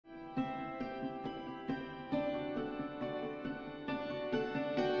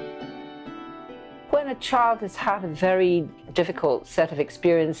When a child has had a very difficult set of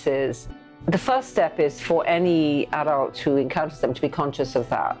experiences, the first step is for any adult who encounters them to be conscious of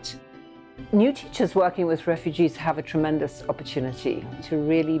that. New teachers working with refugees have a tremendous opportunity to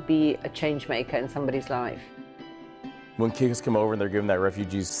really be a change maker in somebody's life. When kids come over and they're given that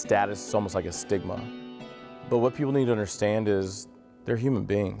refugee status, it's almost like a stigma. But what people need to understand is they're human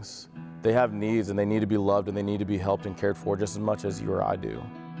beings. They have needs and they need to be loved and they need to be helped and cared for just as much as you or I do.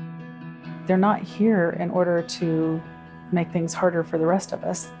 They're not here in order to make things harder for the rest of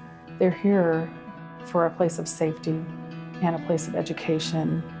us. They're here for a place of safety and a place of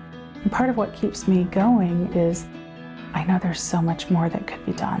education. And part of what keeps me going is I know there's so much more that could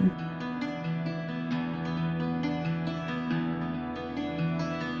be done.